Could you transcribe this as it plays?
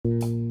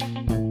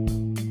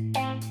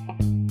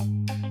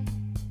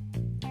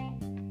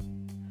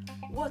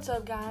What's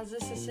up, guys?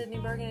 This is Sydney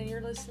Bergen, and you're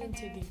listening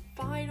to the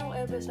final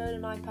episode of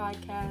my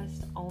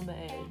podcast, On the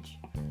Edge.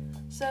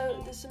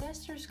 So, the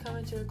semester's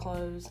coming to a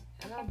close,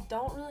 and I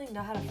don't really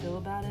know how to feel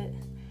about it.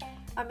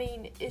 I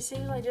mean, it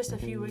seems like just a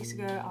few weeks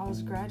ago, I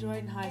was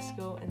graduating high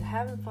school and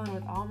having fun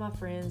with all my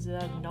friends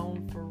that I've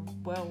known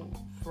for,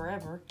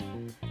 forever.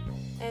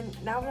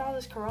 And now with all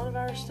this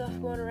coronavirus stuff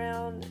going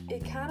around,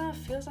 it kind of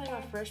feels like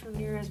my freshman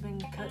year has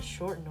been cut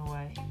short in a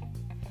way.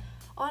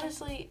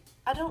 Honestly,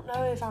 I don't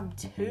know if I'm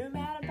too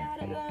mad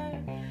about it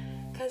though,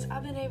 because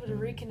I've been able to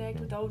reconnect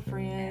with old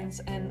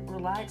friends and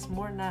relax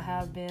more than I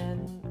have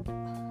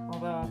been,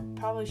 although I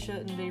probably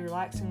shouldn't be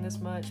relaxing this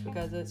much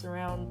because it's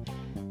around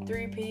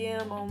 3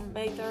 p.m. on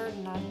May 3rd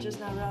and I just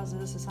now realized that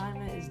this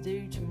assignment is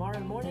due tomorrow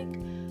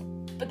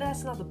morning, but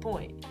that's not the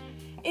point.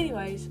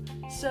 Anyways,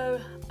 so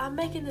I'm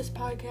making this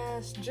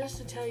podcast just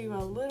to tell you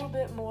a little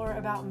bit more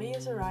about me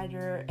as a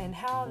writer and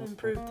how I've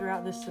improved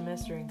throughout this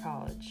semester in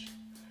college.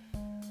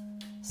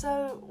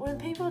 So, when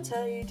people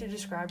tell you to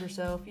describe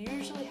yourself, you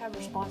usually have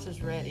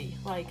responses ready,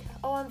 like,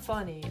 oh, I'm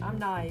funny, I'm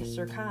nice,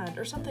 or kind,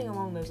 or something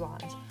along those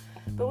lines.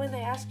 But when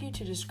they ask you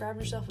to describe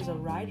yourself as a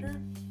writer,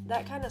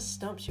 that kind of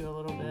stumps you a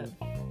little bit.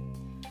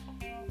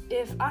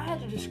 If I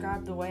had to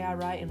describe the way I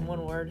write in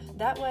one word,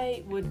 that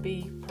way would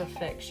be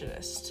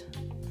perfectionist.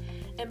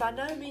 And by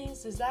no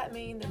means does that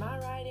mean that my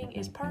writing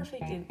is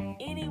perfect in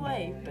any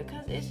way,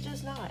 because it's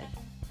just not.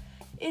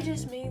 It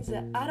just means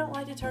that I don't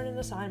like to turn in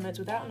assignments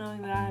without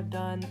knowing that I have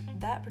done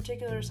that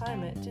particular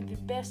assignment to the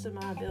best of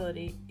my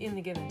ability in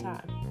the given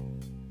time.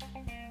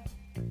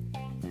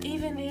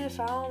 Even if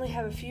I only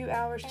have a few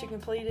hours to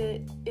complete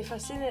it, if a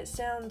sentence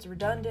sounds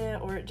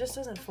redundant or it just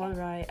doesn't flow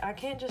right, I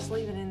can't just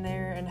leave it in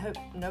there and hope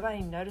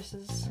nobody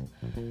notices.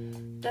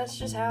 That's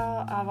just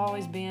how I've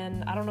always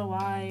been. I don't know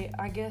why.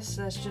 I guess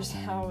that's just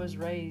how I was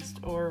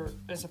raised, or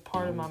as a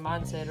part of my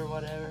mindset or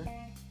whatever.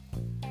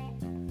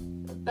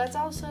 That's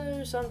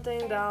also something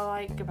that I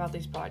like about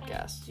these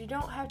podcasts. You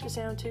don't have to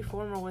sound too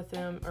formal with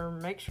them or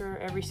make sure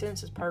every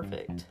sentence is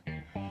perfect.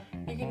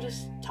 You can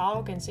just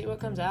talk and see what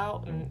comes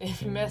out, and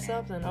if you mess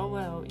up, then oh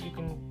well, you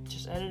can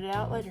just edit it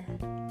out later.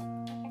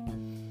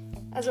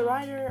 As a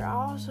writer, I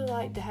also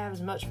like to have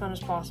as much fun as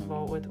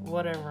possible with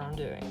whatever I'm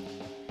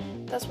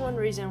doing. That's one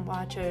reason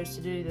why I chose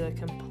to do the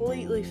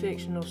completely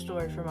fictional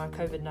story for my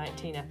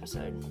COVID-19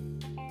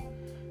 episode.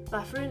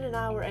 My friend and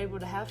I were able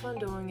to have fun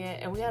doing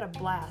it, and we had a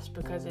blast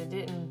because it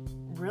didn't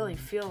really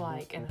feel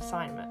like an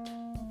assignment.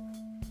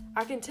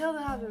 I can tell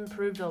that I've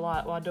improved a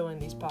lot while doing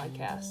these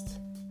podcasts.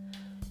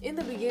 In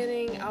the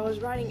beginning, I was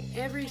writing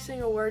every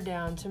single word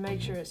down to make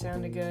sure it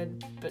sounded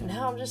good, but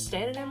now I'm just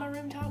standing in my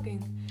room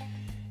talking.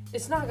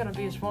 It's not going to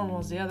be as formal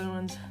as the other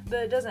ones, but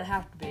it doesn't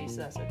have to be,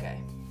 so that's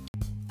okay.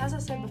 As I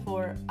said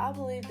before, I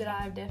believe that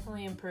I have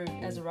definitely improved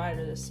as a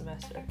writer this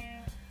semester.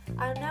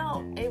 I am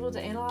now able to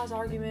analyze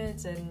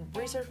arguments and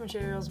research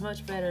materials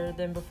much better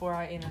than before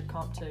I entered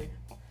Comp 2.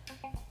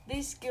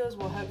 These skills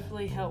will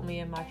hopefully help me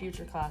in my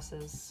future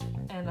classes,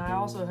 and I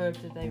also hope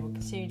that they will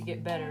continue to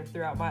get better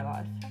throughout my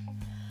life.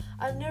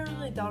 I've never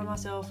really thought of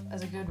myself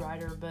as a good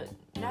writer, but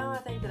now I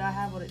think that I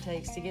have what it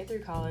takes to get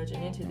through college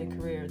and into the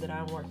career that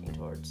I'm working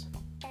towards.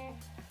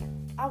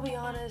 I'll be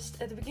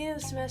honest, at the beginning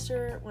of the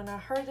semester, when I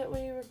heard that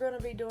we were going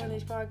to be doing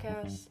these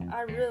podcasts,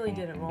 I really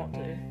didn't want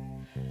to.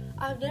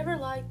 I've never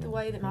liked the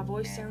way that my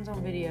voice sounds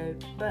on video,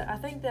 but I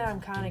think that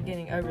I'm kind of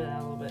getting over that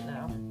a little bit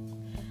now.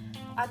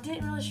 I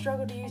didn't really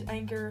struggle to use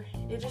Anchor,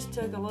 it just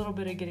took a little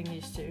bit of getting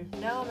used to.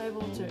 Now I'm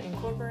able to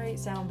incorporate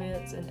sound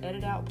bits and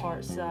edit out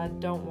parts that I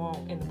don't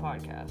want in the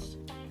podcast.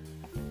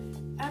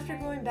 After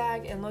going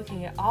back and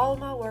looking at all of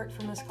my work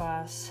from this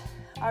class,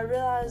 I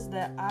realized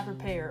that I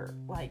prepare,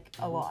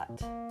 a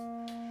lot.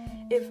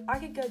 If I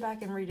could go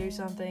back and redo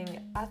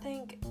something, I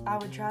think I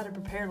would try to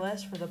prepare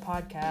less for the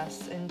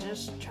podcast and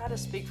just try to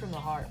speak from the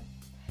heart.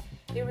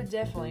 It would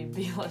definitely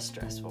be less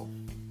stressful.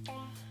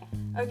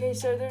 Okay,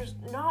 so there's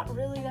not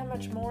really that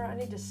much more I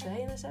need to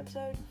say in this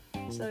episode,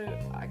 so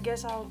I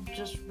guess I'll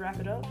just wrap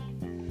it up.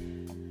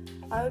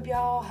 I hope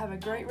y'all have a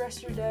great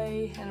rest of your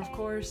day, and of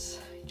course,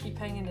 keep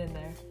hanging in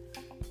there.